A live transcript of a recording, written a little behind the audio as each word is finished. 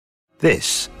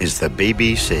This is the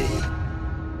BBC.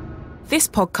 This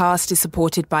podcast is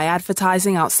supported by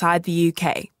advertising outside the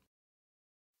UK.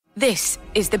 This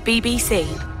is the BBC.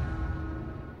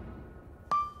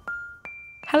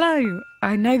 Hello,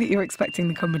 I know that you're expecting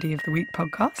the Comedy of the Week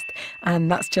podcast,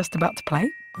 and that's just about to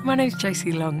play. My name's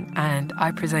Josie Long, and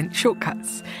I present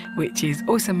Shortcuts, which is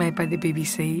also made by the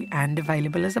BBC and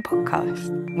available as a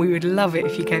podcast. We would love it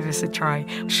if you gave us a try.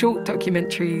 Short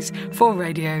documentaries for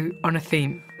radio on a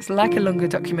theme. It's like a longer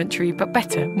documentary, but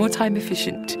better, more time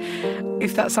efficient.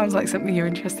 If that sounds like something you're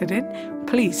interested in,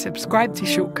 please subscribe to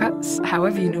Shortcuts,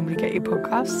 however you normally get your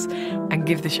podcasts, and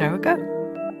give the show a go.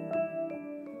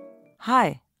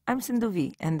 Hi, I'm Sindhu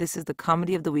V, and this is the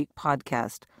Comedy of the Week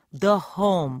podcast, the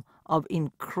home of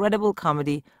incredible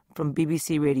comedy from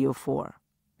BBC Radio 4.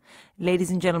 Ladies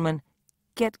and gentlemen,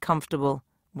 get comfortable.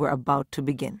 We're about to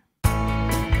begin.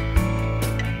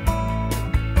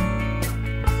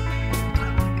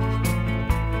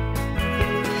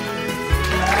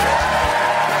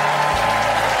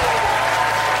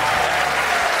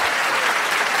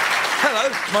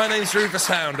 My name's Rufus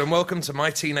Hound, and welcome to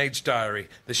MyTeenage Diary,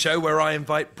 the show where I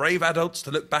invite brave adults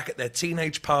to look back at their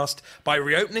teenage past by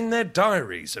reopening their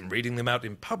diaries and reading them out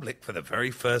in public for the very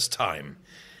first time.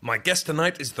 My guest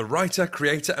tonight is the writer,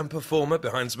 creator and performer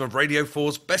behind some of Radio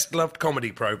 4's best-loved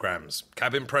comedy programmes,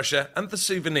 Cabin Pressure and The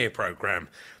Souvenir Programme.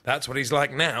 That's what he's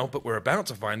like now, but we're about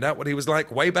to find out what he was like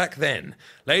way back then.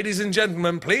 Ladies and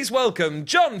gentlemen, please welcome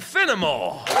John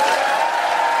Finnemore.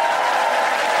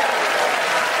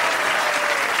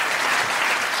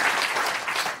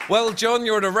 Well, John,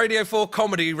 you're at a Radio 4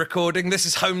 comedy recording. This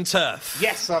is home turf.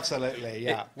 Yes, absolutely,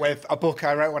 yeah. With a book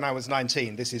I wrote when I was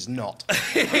 19, this is not.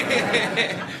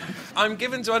 I'm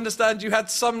given to understand you had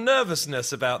some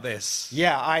nervousness about this.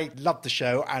 Yeah, I loved the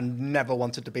show and never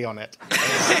wanted to be on it.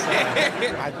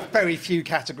 I had very few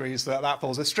categories that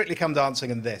falls. It's Strictly Come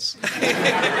Dancing and this.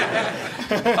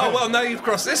 Oh, well, now you've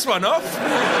crossed this one off.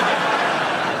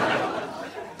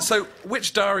 So,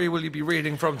 which diary will you be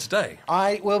reading from today?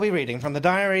 I will be reading from the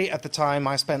diary at the time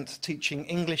I spent teaching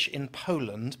English in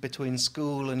Poland between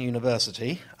school and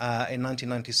university in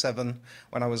 1997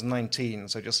 when I was 19,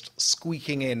 so just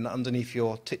squeaking in underneath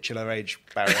your titular age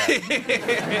barrier.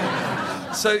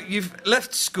 So, you've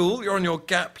left school, you're on your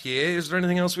gap year. Is there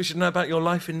anything else we should know about your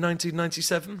life in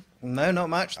 1997? No, not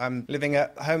much. I'm living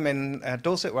at home in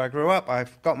Dorset, where I grew up.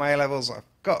 I've got my A-levels, I've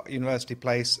got a university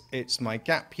place. It's my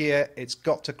gap year. It's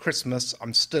got to Christmas.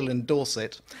 I'm still in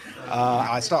Dorset.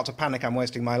 I start to panic I'm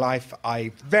wasting my life.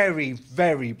 I very,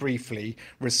 very briefly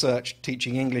researched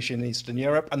teaching English in Eastern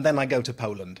Europe, and then I go to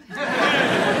Poland.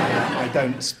 I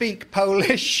don't speak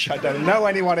Polish. I don't know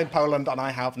anyone in Poland, and I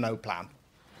have no plan.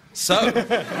 So,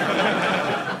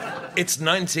 it's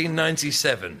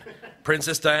 1997.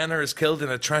 Princess Diana is killed in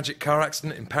a tragic car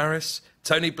accident in Paris.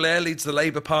 Tony Blair leads the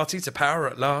Labour Party to power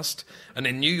at last. And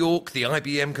in New York, the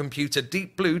IBM computer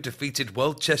Deep Blue defeated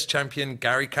world chess champion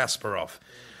Garry Kasparov.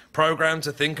 Programmed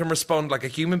to think and respond like a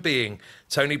human being,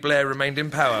 Tony Blair remained in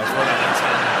power for another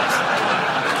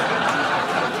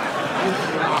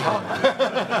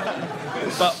 10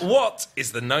 years. But what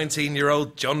is the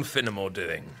 19-year-old John Finnemore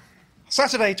doing?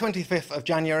 Saturday, 25th of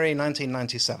January,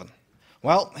 1997.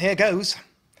 Well, here goes.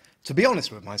 To be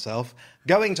honest with myself,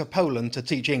 going to Poland to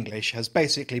teach English has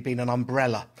basically been an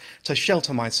umbrella to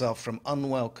shelter myself from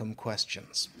unwelcome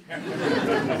questions.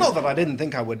 Not that I didn't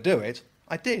think I would do it,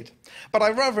 I did. But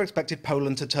I rather expected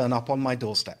Poland to turn up on my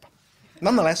doorstep.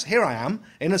 Nonetheless, here I am,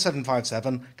 in a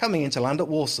 757, coming into land at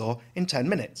Warsaw in 10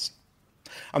 minutes.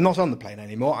 I'm not on the plane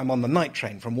anymore, I'm on the night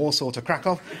train from Warsaw to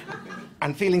Krakow,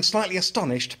 and feeling slightly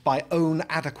astonished by own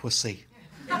adequacy.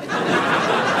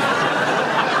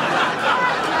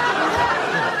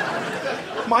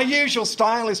 My usual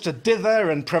style is to dither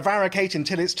and prevaricate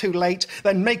until it's too late,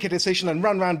 then make a decision and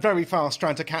run round very fast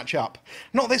trying to catch up.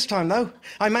 Not this time, though.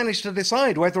 I managed to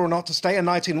decide whether or not to stay a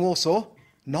night in Warsaw.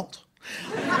 Not.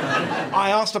 I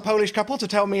asked a Polish couple to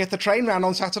tell me if the train ran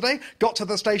on Saturday, got to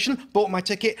the station, bought my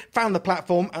ticket, found the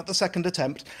platform at the second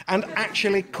attempt, and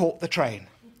actually caught the train.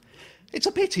 It's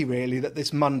a pity, really, that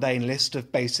this mundane list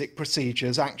of basic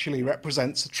procedures actually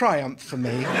represents a triumph for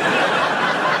me.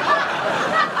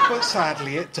 But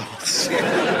sadly it does.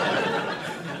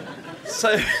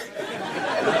 So,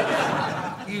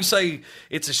 you say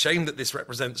it's a shame that this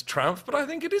represents triumph, but I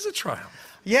think it is a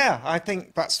triumph. Yeah, I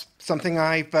think that's something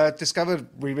I've discovered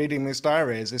rereading this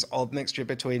diary, is this odd mixture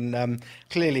between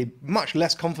clearly much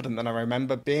less confident than I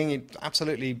remember, being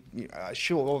absolutely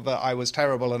sure that I was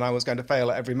terrible and I was going to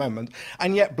fail at every moment,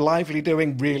 and yet blithely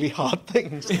doing really hard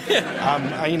things.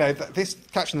 You know, this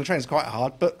catching the train is quite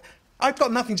hard, but I've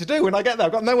got nothing to do when I get there.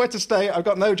 I've got nowhere to stay. I've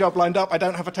got no job lined up. I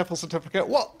don't have a TEFL certificate.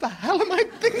 What the hell am I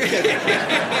thinking?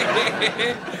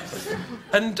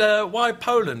 And why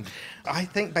Poland? I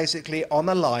think basically on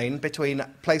a line between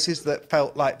places that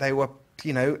felt like they were,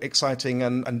 exciting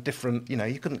and different.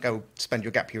 You couldn't go spend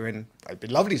your gap year in... It'd be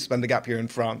lovely to spend a gap year in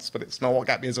France, but it's not what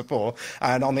gap years are for.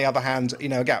 And on the other hand,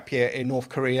 a gap year in North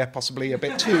Korea, possibly a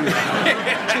bit too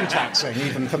taxing,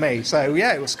 even for me. So,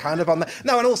 yeah, it was kind of on the...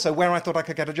 No, and also where I thought I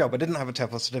could get a job. I didn't have a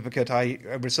TEFL certificate. I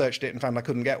researched it and found I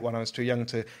couldn't get one. I was too young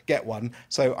to get one.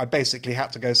 So I basically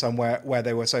had to go somewhere where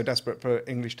they were so desperate for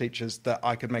English teachers that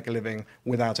I could make a living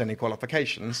without any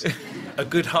qualifications. A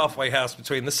good halfway house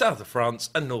between the south of France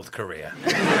and North Korea.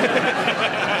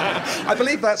 I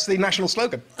believe that's the national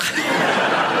slogan.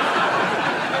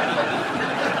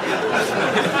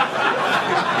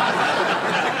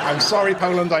 I'm sorry,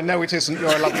 Poland, I know it isn't.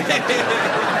 You're a lovely country.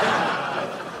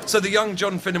 So the young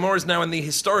John Finnemore is now in the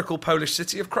historical Polish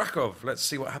city of Krakow. Let's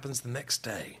see what happens the next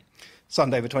day.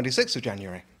 Sunday the 26th of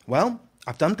January. Well,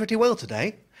 I've done pretty well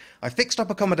today. I fixed up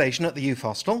accommodation at the youth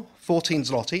hostel, 14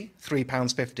 zloty,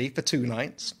 £3.50 for 2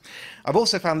 nights. I've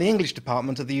also found the English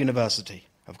department of the university.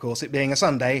 Of course, it being a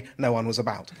Sunday, no one was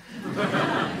about.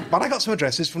 But I got some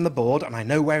addresses from the board and I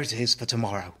know where it is for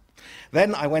tomorrow.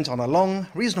 Then I went on a long,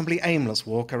 reasonably aimless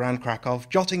walk around Krakow,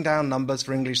 jotting down numbers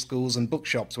for English schools and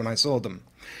bookshops when I saw them.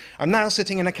 I'm now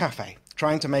sitting in a cafe,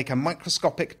 trying to make a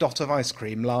microscopic dot of ice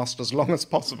cream last as long as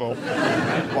possible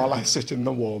while I sit in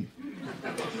the warm.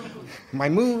 My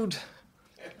mood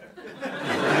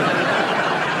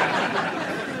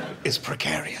is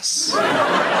precarious.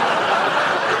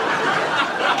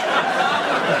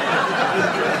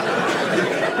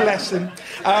 Bless him.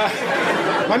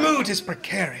 My mood is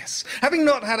precarious. Having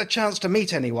not had a chance to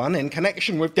meet anyone in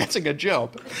connection with getting a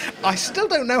job, I still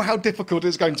don't know how difficult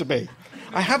it's going to be.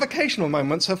 I have occasional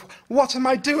moments of, what am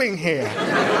I doing here?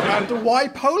 And why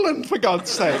Poland, for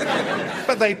God's sake?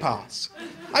 But they pass.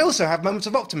 I also have moments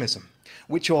of optimism,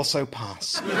 which also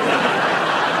pass.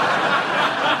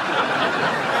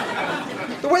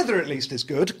 The weather, at least, is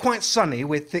good, quite sunny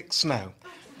with thick snow.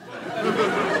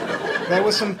 There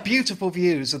were some beautiful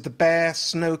views of the bare,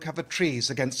 snow-covered trees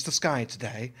against the sky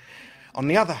today. On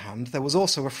the other hand, there was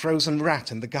also a frozen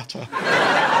rat in the gutter.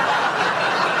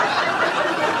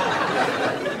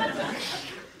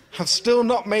 Have still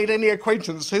not made any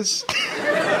acquaintances,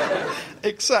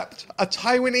 except a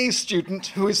Taiwanese student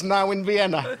who is now in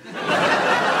Vienna.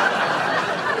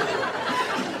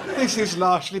 This is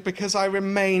largely because I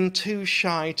remain too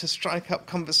shy to strike up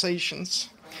conversations.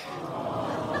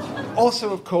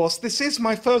 Also, of course, this is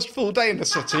my first full day in the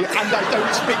city, and I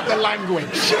don't speak the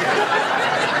language.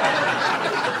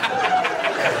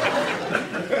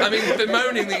 I mean,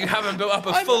 bemoaning that you haven't built up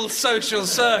a full social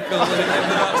circle in the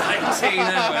last 18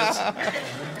 hours.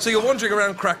 So you're wandering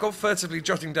around Krakow, furtively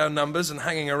jotting down numbers and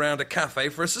hanging around a cafe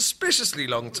for a suspiciously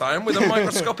long time with a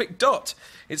microscopic dot.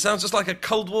 It sounds just like a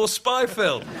Cold War spy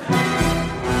film.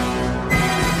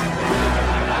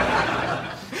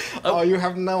 Oh, you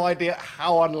have no idea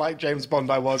how unlike James Bond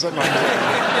I was at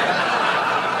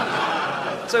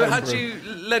 19. So had you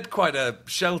led quite a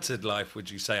sheltered life, would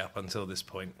you say, up until this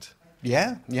point?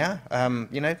 Yeah.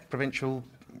 Provincial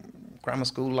grammar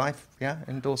school life,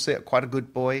 in Dorset, quite a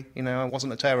good boy, I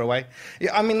wasn't a tearaway.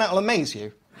 Yeah, I mean, that'll amaze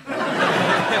you,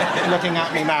 looking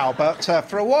at me now, but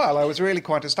for a while I was really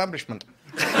quite establishment.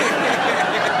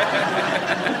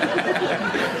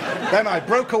 Then I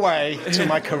broke away to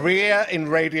my career in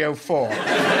Radio 4.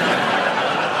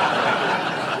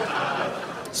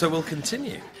 So we'll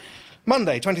continue.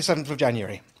 Monday, 27th of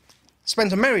January.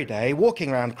 Spent a merry day walking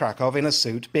around Krakow in a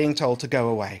suit, being told to go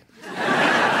away.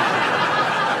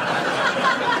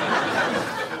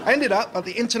 I ended up at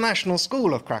the International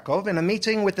School of Krakow in a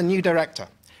meeting with the new director.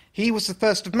 He was the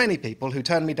first of many people who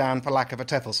turned me down for lack of a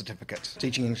TEFL certificate,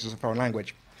 teaching English as a foreign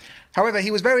language. However, he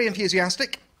was very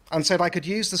enthusiastic and said I could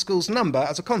use the school's number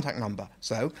as a contact number.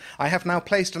 So I have now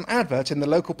placed an advert in the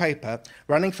local paper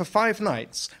running for 5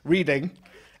 nights, reading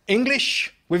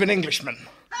English with an Englishman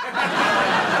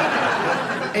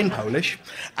in Polish,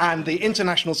 and the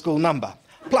international school number.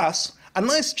 Plus, a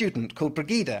nice student called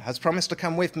Brighton has promised to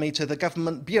come with me to the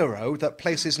government bureau that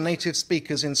places native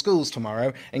speakers in schools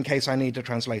tomorrow in case I need a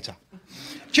translator.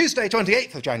 Tuesday,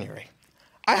 28th of January.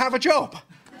 I have a job.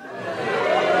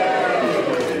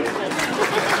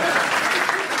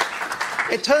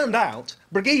 It turned out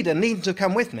Brighton needed to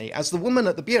come with me as the woman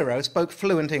at the bureau spoke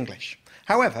fluent English.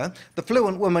 However, the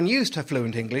fluent woman used her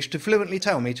fluent English to fluently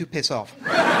tell me to piss off.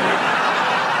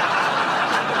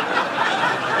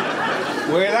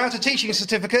 Without a teaching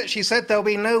certificate, she said there'll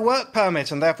be no work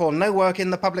permit and therefore no work in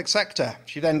the public sector.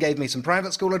 She then gave me some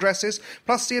private school addresses,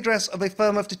 plus the address of a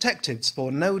firm of detectives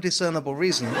for no discernible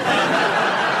reason,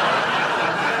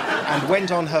 and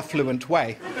went on her fluent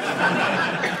way.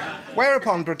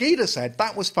 Whereupon Brigida said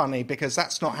that was funny because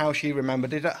that's not how she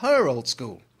remembered it at her old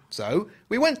school. So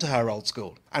we went to her old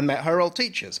school and met her old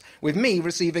teachers, with me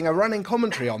receiving a running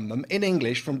commentary on them in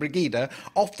English from Brigida,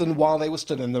 often while they were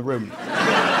still in the room.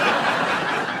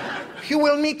 You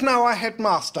will meet now our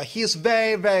headmaster. He is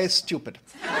very, very stupid.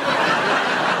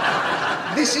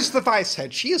 This is the vice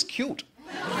head. She is cute.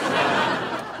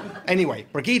 Anyway,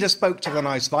 Brigida spoke to the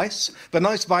nice vice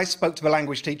spoke to the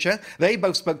language teacher, they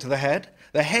both spoke to the head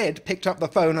picked up the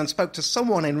phone and spoke to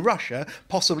someone in Russia,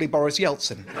 possibly Boris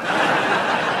Yeltsin.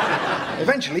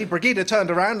 Eventually, Brigida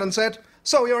turned around and said,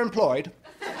 "So you're employed?"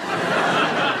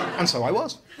 And so I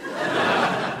was.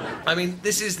 I mean,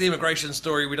 this is the immigration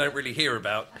story we don't really hear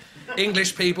about.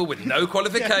 English people with no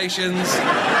qualifications,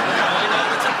 going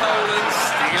over to Poland,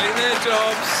 stealing their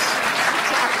jobs.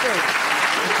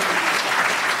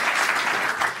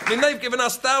 I mean, they've given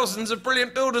us thousands of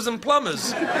brilliant builders and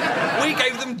plumbers. We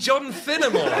gave them John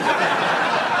Finnemore.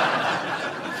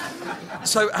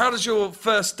 So, how does your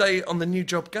first day on the new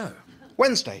job go?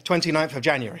 Wednesday, 29th of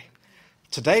January.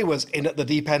 Today was in at the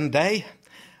deep end day.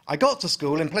 I got to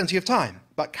school in plenty of time,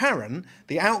 but Karen,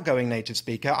 the outgoing native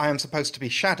speaker I am supposed to be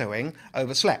shadowing,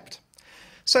 overslept.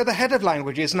 So the head of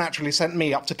languages naturally sent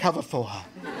me up to cover for her.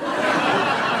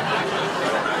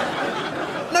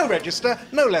 No register,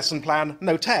 no lesson plan,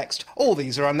 no text. All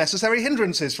these are unnecessary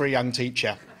hindrances for a young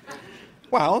teacher.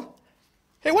 Well,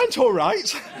 it went all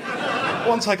right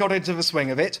once I got into the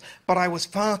swing of it, but I was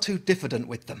far too diffident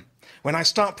with them. When I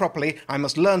start properly, I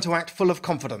must learn to act full of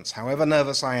confidence, however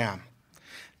nervous I am.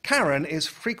 Karen is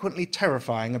frequently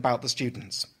terrifying about the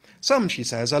students. Some, she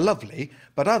says, are lovely,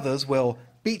 but others will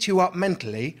beat you up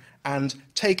mentally and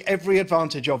take every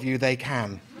advantage of you they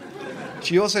can.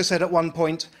 She also said at one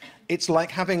point, it's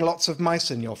like having lots of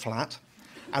mice in your flat,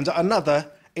 and at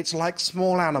another, it's like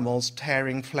small animals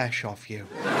tearing flesh off you.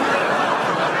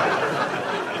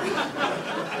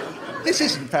 This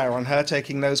isn't fair on her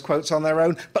taking those quotes on their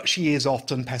own, but she is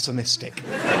often pessimistic.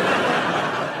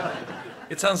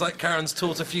 It sounds like Karen's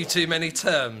taught a few too many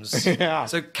terms. Yeah.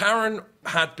 So Karen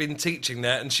had been teaching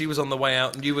there and she was on the way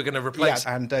out and you were going to replace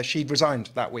her. Yeah, and she'd resigned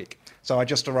that week. So I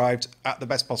just arrived at the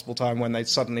best possible time when they'd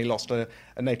suddenly lost a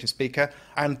native speaker.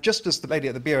 And just as the lady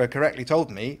at the bureau correctly told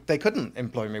me, they couldn't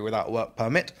employ me without a work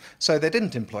permit, so they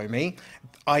didn't employ me.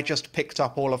 I just picked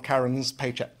up all of Karen's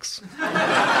paychecks.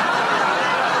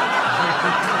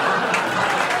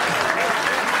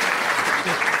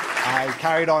 I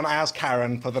carried on as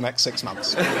Karen for the next 6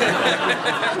 months.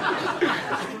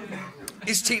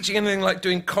 Is teaching anything like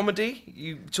doing comedy?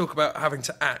 You talk about having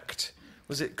to act.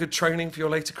 Was it good training for your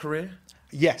later career?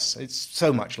 Yes, it's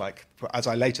so much like, as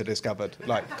I later discovered,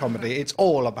 like comedy. It's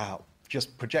all about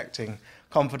just projecting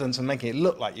confidence and making it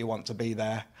look like you want to be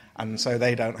there, and so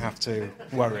they don't have to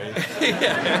worry.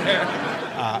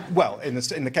 Well, in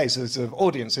the cases of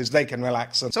audiences, they can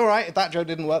relax. And it's all right, if that joke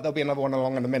didn't work, there'll be another one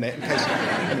along in a minute.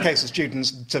 In case of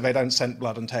students, so they don't scent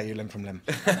blood and tear you limb from limb.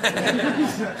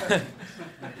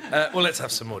 Well, let's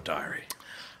have some more diary.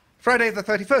 Friday the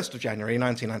 31st of January,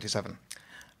 1997.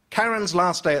 Karen's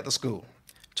last day at the school.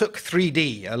 Took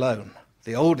 3D alone,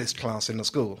 the oldest class in the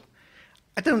school.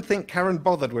 I don't think Karen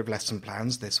bothered with lesson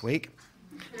plans this week.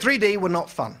 3D were not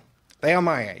fun. They are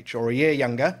my age, or a year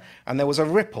younger, and there was a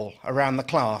ripple around the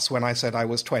class when I said I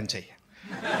was 20.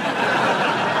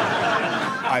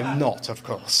 I'm not, of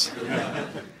course.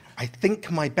 I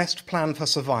think my best plan for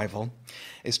survival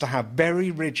is to have very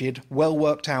rigid,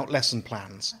 well-worked-out lesson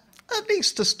plans, at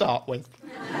least to start with.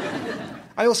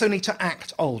 I also need to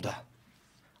act older.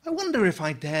 I wonder if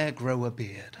I dare grow a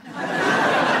beard.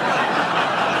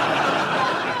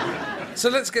 So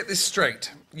let's get this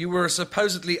straight. You were a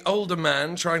supposedly older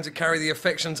man trying to carry the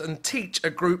affections and teach a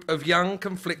group of young,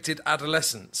 conflicted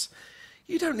adolescents.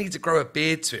 You don't need to grow a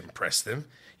beard to impress them.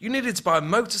 You needed to buy a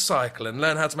motorcycle and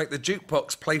learn how to make the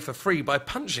jukebox play for free by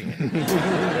punching it.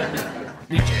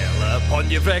 Niedziela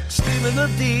poniewiek stymny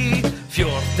dni,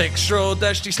 Fjortek,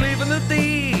 środa, szczęśliwe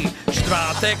dni,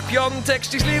 czwartek, piątek,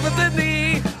 szczęśliwe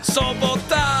dni,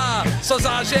 sobota, so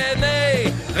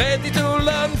zażeny, ready to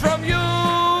learn from you.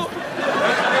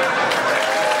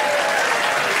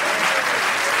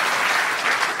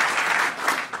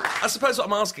 I suppose what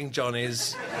I'm asking, John,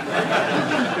 is...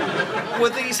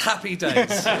 were these happy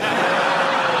days?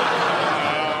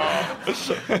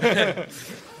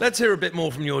 Let's hear a bit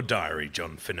more from your diary,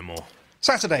 John Finnemore.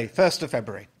 Saturday, 1st of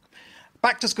February.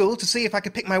 Back to school to see if I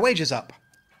could pick my wages up.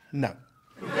 No.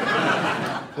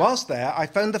 Whilst there, I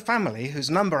phoned the family whose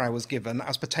number I was given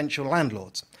as potential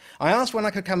landlords. I asked when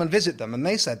I could come and visit them, and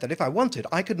they said that if I wanted,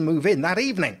 I could move in that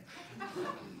evening.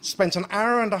 Spent an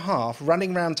hour and a half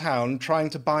running round town trying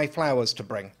to buy flowers to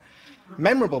bring.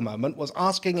 Memorable moment was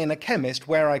asking in a chemist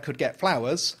where I could get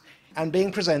flowers and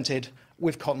being presented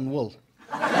with cotton wool.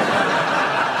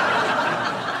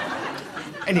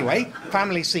 Anyway,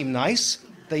 family seemed nice.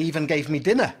 They even gave me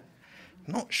dinner.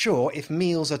 Not sure if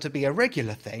meals are to be a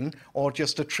regular thing or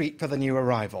just a treat for the new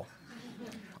arrival.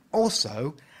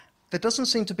 Also, there doesn't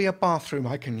seem to be a bathroom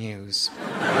I can use.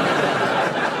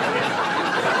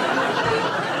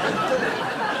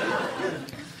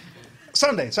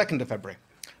 Sunday, 2nd of February.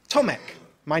 Tomek,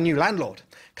 my new landlord,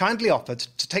 kindly offered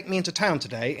to take me into town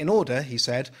today in order, he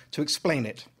said, to explain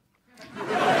it.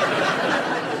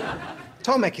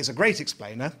 Tomek is a great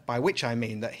explainer, by which I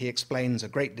mean that he explains a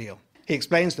great deal. He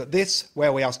explains that this,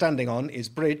 where we are standing on, is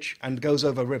bridge and goes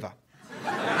over river.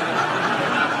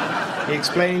 He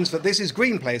explains that this is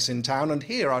green place in town and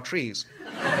here are trees.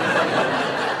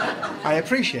 I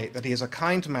appreciate that he is a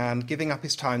kind man giving up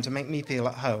his time to make me feel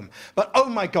at home. But oh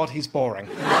my God, he's boring.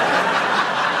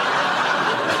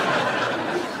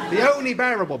 The only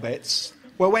bearable bits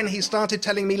were when he started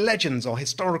telling me legends or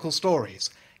historical stories.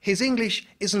 His English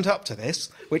isn't up to this,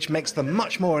 which makes them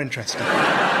much more interesting.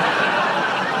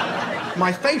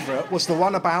 My favourite was the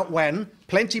one about when,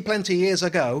 plenty years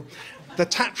ago, the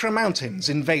Tatra Mountains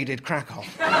invaded Krakow.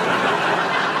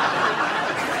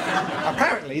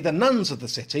 Apparently, the nuns of the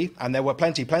city, and there were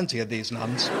plenty of these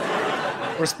nuns,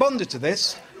 responded to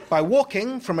this by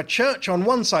walking from a church on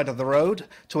one side of the road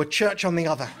to a church on the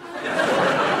other.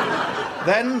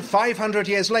 Then, 500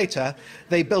 years later,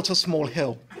 they built a small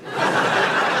hill.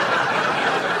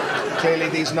 Clearly,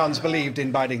 these nuns believed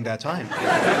in biding their time.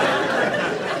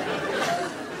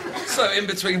 So, in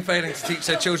between failing to teach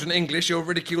their children English, you're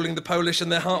ridiculing the Polish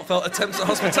and their heartfelt attempts at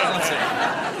hospitality.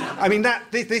 I mean,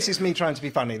 this is me trying to be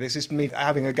funny. This is me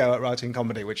having a go at writing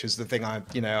comedy, which is the thing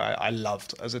I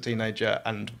loved as a teenager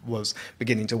and was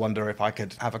beginning to wonder if I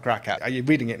could have a crack at.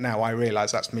 Reading it now, I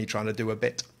realise that's me trying to do a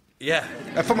bit. Yeah.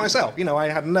 For myself, I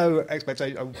had no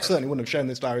expectation. I certainly wouldn't have shown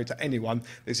this diary to anyone.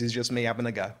 This is just me having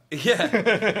a go.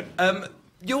 Yeah.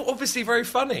 You're obviously very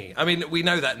funny. I mean, we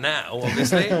know that now,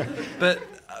 obviously. But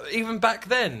even back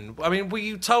then, I mean, were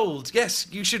you told, yes,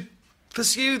 you should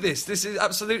pursue this? This is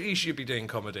absolutely, you should be doing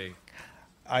comedy.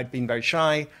 I'd been very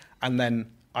shy, and then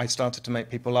I started to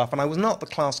make people laugh. And I was not the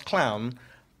class clown,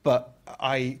 but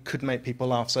I could make people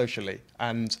laugh socially.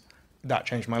 And that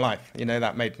changed my life.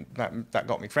 That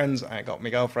got me friends, and it got me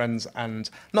girlfriends, and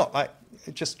not like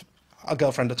just a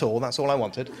girlfriend at all. That's all I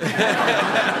wanted.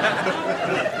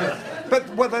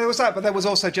 But there was that. But there was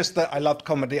also just that I loved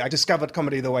comedy. I discovered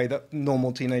comedy the way that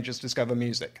normal teenagers discover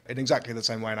music, in exactly the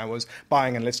same way. And I was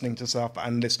buying and listening to stuff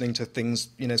and listening to things,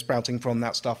 sprouting from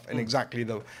that stuff in exactly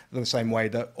the same way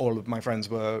that all of my friends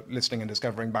were listening and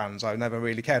discovering bands. I never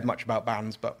really cared much about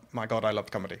bands, but my God, I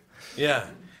loved comedy. Yeah.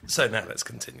 So now let's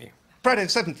continue. Friday,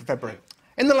 7th of February.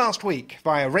 In the last week,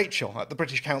 via Rachel at the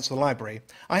British Council Library,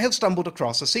 I have stumbled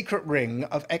across a secret ring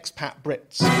of expat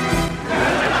Brits.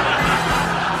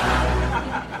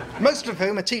 Most of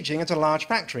whom are teaching at a large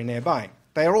factory nearby.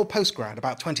 They are all postgrad,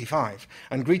 about 25,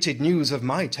 and greeted news of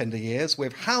my tender years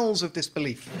with howls of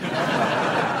disbelief.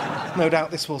 No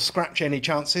doubt this will scratch any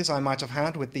chances I might have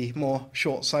had with the more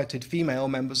short-sighted female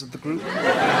members of the group.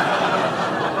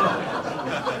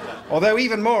 Although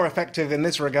even more effective in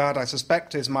this regard, I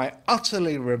suspect, is my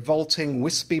utterly revolting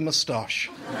wispy moustache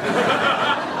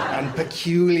and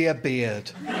peculiar beard,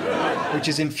 which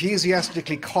is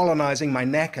enthusiastically colonising my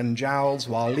neck and jowls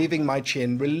while leaving my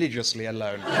chin religiously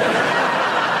alone.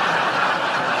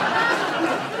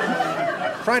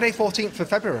 Friday, 14th of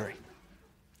February.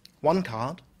 One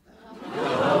card.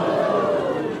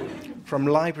 From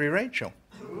Library Rachel.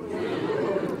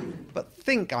 But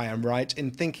think I am right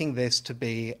in thinking this to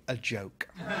be a joke.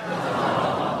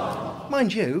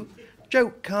 Mind you,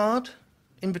 joke card,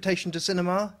 invitation to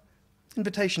cinema,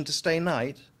 invitation to stay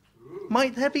night.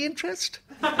 Might there be interest?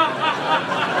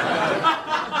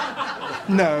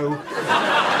 No.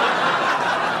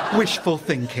 Wishful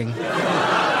thinking.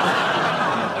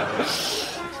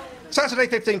 Saturday,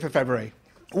 15th of February.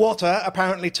 Water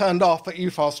apparently turned off at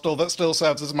youth hostel that still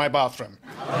serves as my bathroom.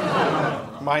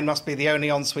 Mine must be the only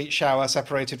ensuite shower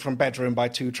separated from bedroom by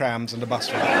 2 trams and a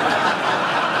bus ride.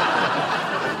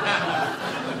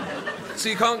 So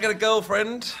you can't get a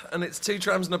girlfriend, and it's 2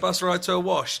 trams and a bus ride to a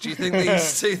wash. Do you think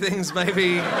these two things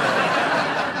maybe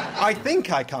I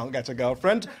think I can't get a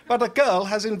girlfriend, but a girl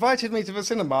has invited me to the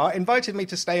cinema, invited me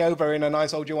to stay over in a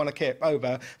nice old you want to kip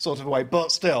over sort of way,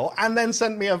 but still, and then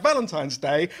sent me a Valentine's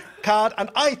Day card, and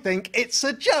I think it's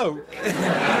a joke.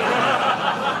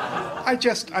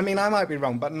 I might be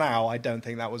wrong, but now I don't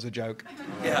think that was a joke.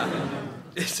 Yeah.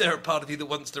 Is there a part of you that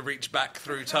wants to reach back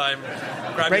through time?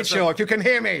 Rachel, if you can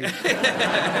hear me.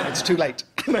 It's too late.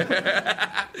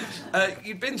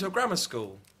 You'd been to a grammar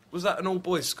school. Was that an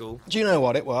all-boys school? Do you know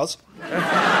what it was?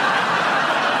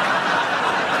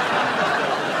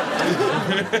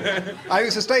 It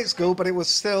was a state school, but it was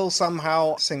still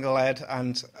somehow single ed,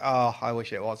 and I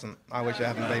wish it wasn't. I wish it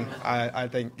hadn't been. I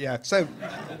think, yeah. So,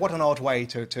 what an odd way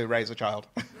to raise a child.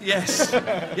 Yes,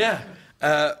 yeah.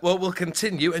 Well, we'll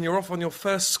continue, and you're off on your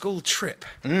first school trip.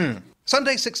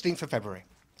 Sunday, 16th of February.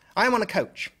 I am on a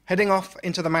coach, heading off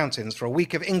into the mountains for a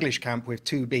week of English camp with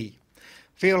 2B.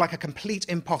 Feel like a complete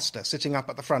imposter sitting up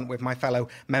at the front with my fellow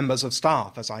members of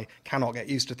staff, as I cannot get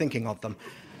used to thinking of them.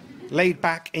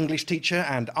 Laid-back English teacher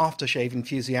and aftershave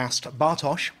enthusiast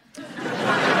Bartosz.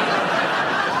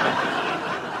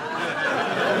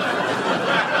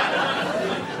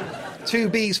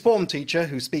 2B's form teacher,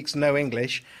 who speaks no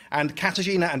English, and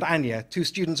Katarzyna and Anya, 2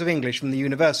 students of English from the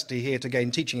university here to gain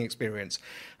teaching experience.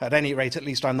 At any rate, at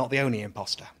least I'm not the only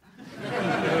imposter.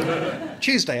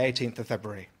 Tuesday, 18th of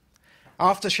February.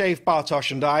 Aftershave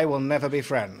Bartosz and I will never be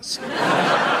friends.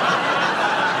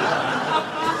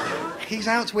 He's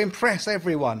out to impress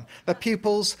everyone. The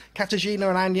pupils, Katarzyna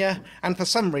and Anya, and for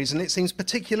some reason it seems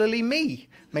particularly me.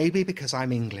 Maybe because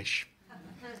I'm English.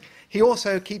 He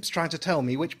also keeps trying to tell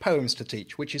me which poems to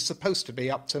teach, which is supposed to be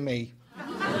up to me.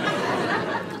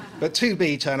 But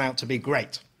 2B turn out to be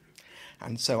great.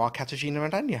 And so are Katarzyna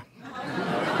and Anya.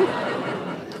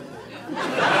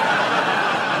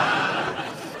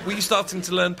 Were you starting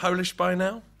to learn Polish by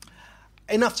now?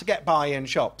 Enough to get by in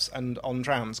shops and on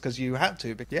trams, because you had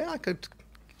to. But yeah, I could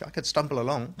stumble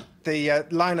along. The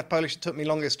line of Polish that took me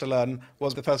longest to learn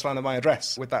was the first line of my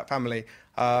address with that family,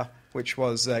 which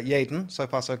was Reardon, so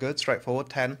far so good, straightforward,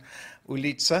 10.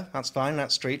 Ulica, that's fine,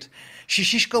 that's street.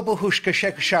 Sisiszko bohuszka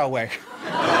szekszałe.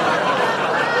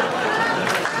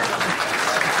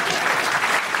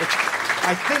 Which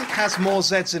I think has more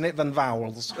Zs in it than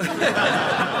vowels.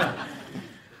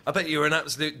 I bet you were an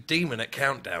absolute demon at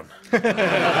Countdown.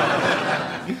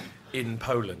 In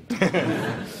Poland.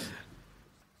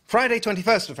 Friday,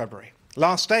 21st of February,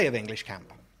 last day of English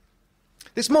camp.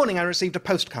 This morning I received a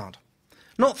postcard.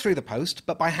 Not through the post,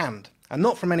 but by hand, and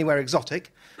not from anywhere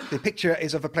exotic. The picture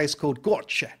is of a place called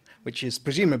Gorcze, which is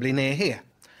presumably near here.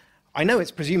 I know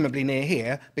it's presumably near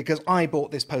here because I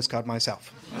bought this postcard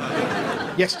myself.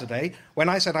 Yesterday, when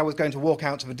I said I was going to walk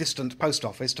out to the distant post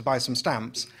office to buy some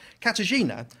stamps,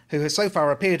 Katarzyna, who has so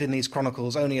far appeared in these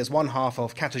chronicles only as one half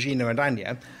of Katarzyna and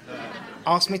Anya,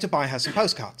 asked me to buy her some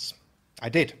postcards. I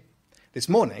did. This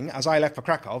morning, as I left for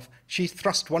Krakow, she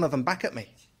thrust one of them back at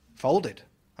me, folded,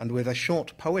 and with a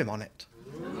short poem on it.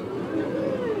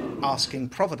 Asking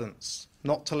Providence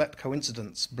not to let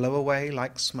coincidence blow away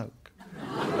like smoke.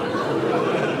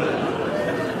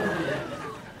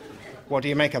 What do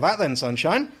you make of that then,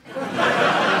 sunshine?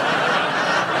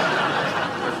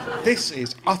 This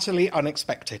is utterly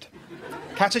unexpected.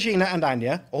 Katarzyna and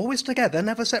Anya, always together,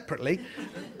 never separately,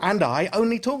 and I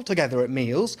only talk together at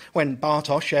meals when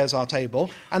Bartosz shares our table,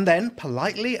 and then,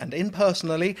 politely and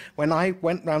impersonally, when I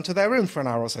went round to their room for an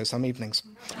hour or so some evenings.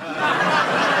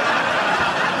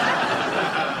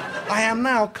 I am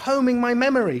now combing my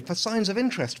memory for signs of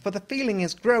interest, for the feeling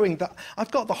is growing that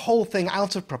I've got the whole thing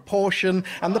out of proportion,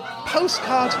 and the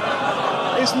postcard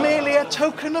is merely a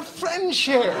token of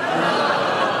friendship.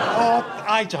 Or,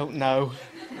 I don't know.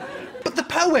 But the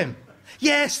poem!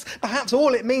 Yes, perhaps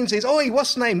all it means is, oi,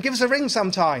 what's name, give us a ring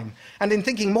sometime. And in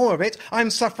thinking more of it, I'm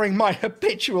suffering my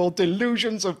habitual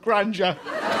delusions of grandeur.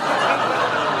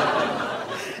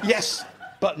 Yes,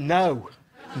 but no.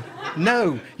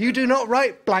 No, you do not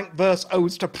write blank verse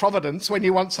odes to Providence when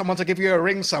you want someone to give you a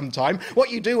ring sometime. What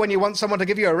you do when you want someone to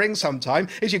give you a ring sometime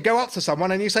is you go up to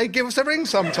someone and you say, give us a ring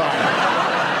sometime.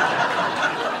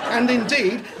 And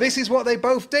indeed, this is what they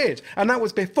both did. And that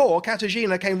was before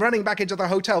Katarzyna came running back into the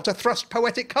hotel to thrust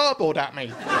poetic cardboard at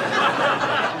me.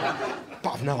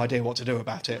 But I've no idea what to do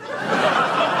about it.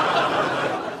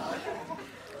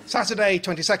 Saturday,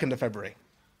 22nd of February.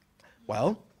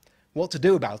 Well, what to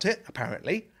do about it,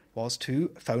 apparently, was to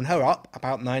phone her up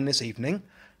about 9 this evening,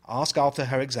 ask after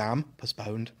her exam,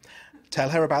 postponed, tell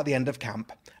her about the end of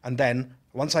camp, and then,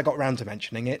 once I got round to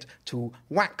mentioning it, to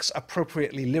wax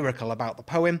appropriately lyrical about the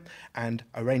poem and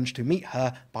arrange to meet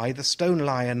her by the Stone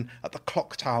Lion at the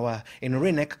Clock Tower in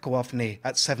Rynek Główny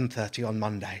at 7:30 on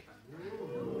Monday.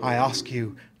 I ask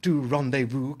you, do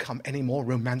rendezvous come any more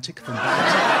romantic than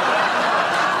that?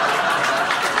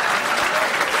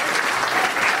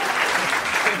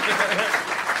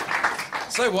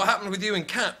 So, what happened with you and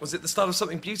Kat? Was it the start of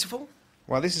something beautiful?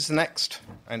 Well, this is the next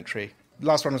entry.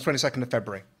 Last one was 22nd of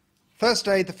February.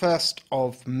 Thursday, the 1st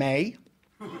of May.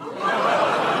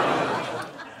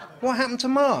 What happened to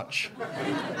March?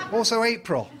 Also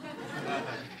April.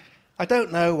 I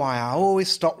don't know why I always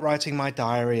stop writing my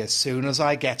diary as soon as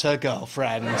I get a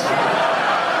girlfriend.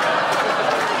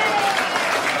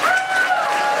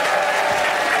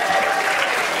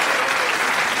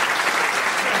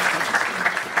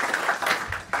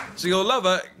 So your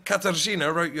lover,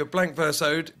 Katarzyna, wrote you a blank verse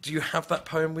ode. Do you have that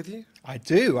poem with you? I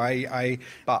do.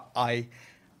 But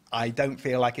I don't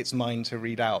feel like it's mine to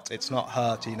read out. It's not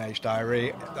her teenage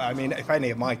diary. I mean, if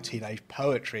any of my teenage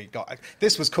poetry got...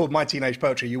 This was called My Teenage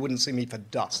Poetry. You wouldn't see me for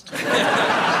dust.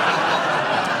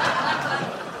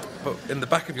 But in the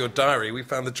back of your diary, we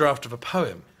found the draft of a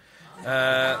poem.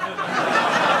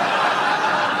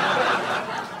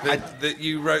 That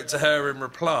you wrote to her in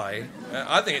reply.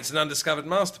 I think it's an undiscovered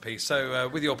masterpiece, so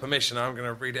with your permission, I'm going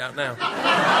to read it out now.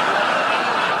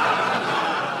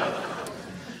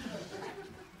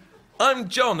 I'm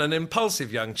John, an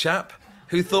impulsive young chap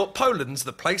who thought Poland's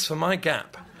the place for my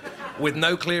gap. With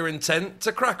no clear intent,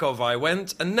 to Krakow I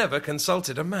went and never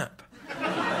consulted a map.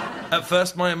 At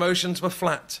first my emotions were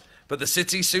flat, but the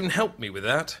city soon helped me with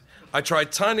that. I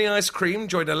tried tiny ice cream,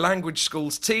 joined a language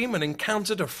school's team and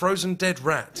encountered a frozen dead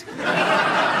rat.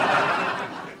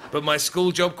 But my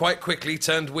school job quite quickly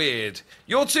turned weird.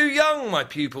 You're too young, my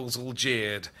pupils all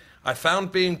jeered. I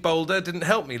found being bolder didn't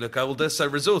help me look older, so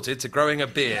resorted to growing a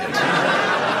beard.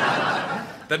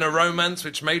 Then a romance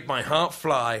which made my heart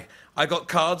fly. I got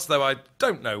cards, though I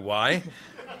don't know why.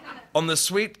 On the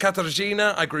sweet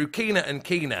Katarzyna, I grew keener and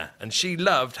keener, and she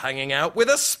loved hanging out with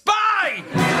a spy!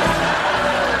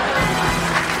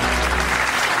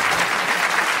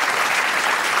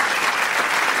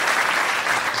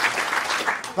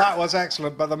 That was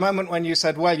excellent, but the moment when you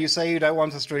said, well, you say you don't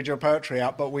want us to read your poetry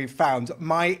out, but we've found,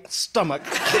 my stomach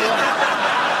and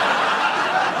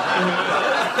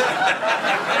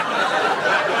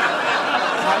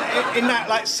in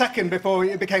that second before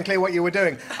it became clear what you were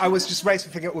doing, I was just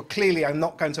racing thinking, well, clearly I'm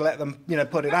not going to let them,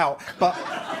 put it out, but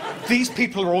these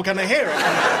people are all going to hear it.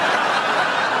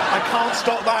 I can't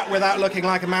stop that without looking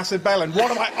like a massive bell, and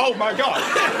what am I... Oh, my God!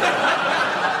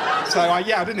 So, I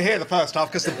didn't hear the first half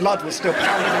because the blood was still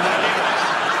pounding in my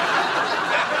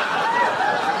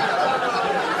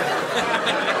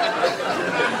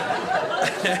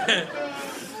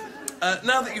ears.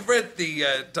 Now that you've read the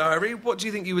diary, what do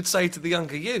you think you would say to the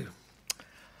younger you?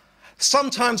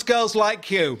 Sometimes girls like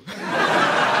you.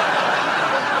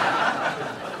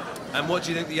 And what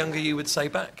do you think the younger you would say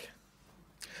back?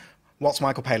 What's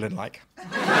Michael Palin like?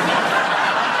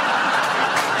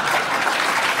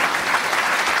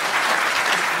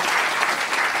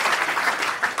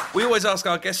 We always ask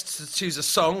our guests to choose a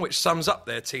song which sums up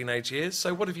their teenage years,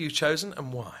 so what have you chosen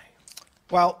and why?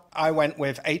 Well, I went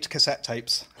with 8 cassette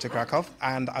tapes to Krakow,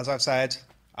 and as I've said,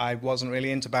 I wasn't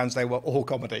really into bands, they were all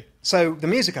comedy. So the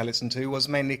music I listened to was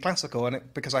mainly classical,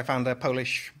 because I found a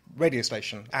Polish radio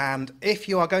station. And if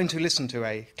you are going to listen to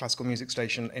a classical music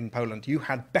station in Poland, you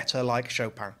had better like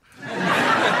Chopin.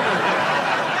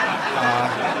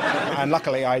 And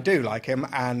luckily I do like him,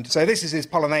 and so this is his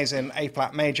Polonaise in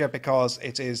A-flat major because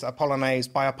it is a Polonaise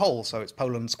by a Pole, so it's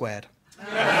Poland squared. It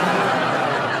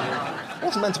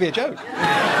wasn't meant to be a joke.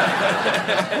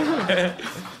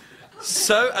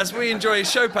 So, as we enjoy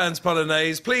Chopin's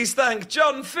Polonaise, please thank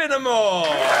John Finnemore!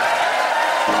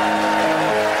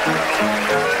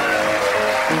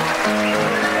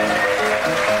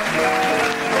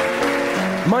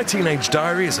 My Teenage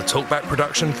Diary is a talkback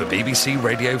production for BBC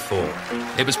Radio 4.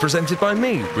 It was presented by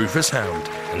me, Rufus Hound,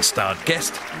 and starred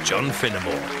guest John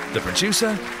Finnemore. The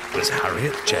producer was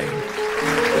Harriet Jane.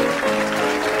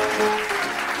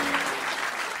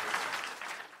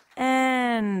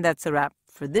 And that's a wrap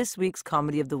for this week's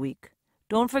Comedy of the Week.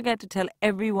 Don't forget to tell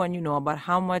everyone you know about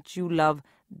how much you love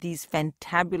these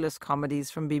fantabulous comedies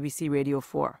from BBC Radio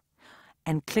 4.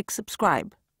 And click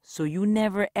subscribe so you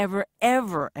never, ever,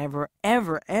 ever, ever,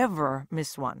 ever, ever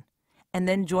miss one. And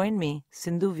then join me,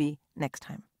 Sindhu V, next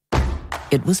time.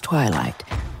 It was twilight,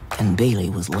 and Bailey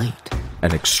was late.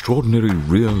 An extraordinary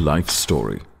real-life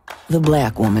story. The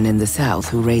black woman in the South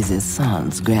who raises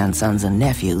sons, grandsons, and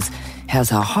nephews has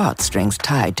her heartstrings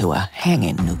tied to a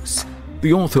hanging noose.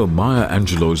 The author Maya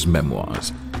Angelou's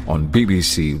memoirs on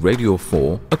BBC Radio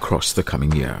 4 across the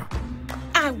coming year.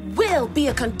 I will be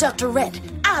a conductorette.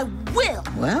 I will.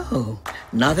 Well,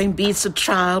 nothing beats a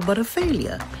trial but a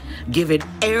failure. Give it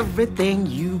everything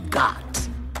you got.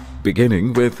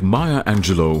 Beginning with Maya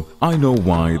Angelou, I Know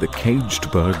Why the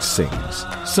Caged Bird Sings.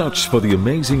 Search for the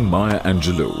amazing Maya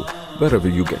Angelou wherever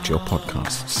you get your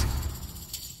podcasts.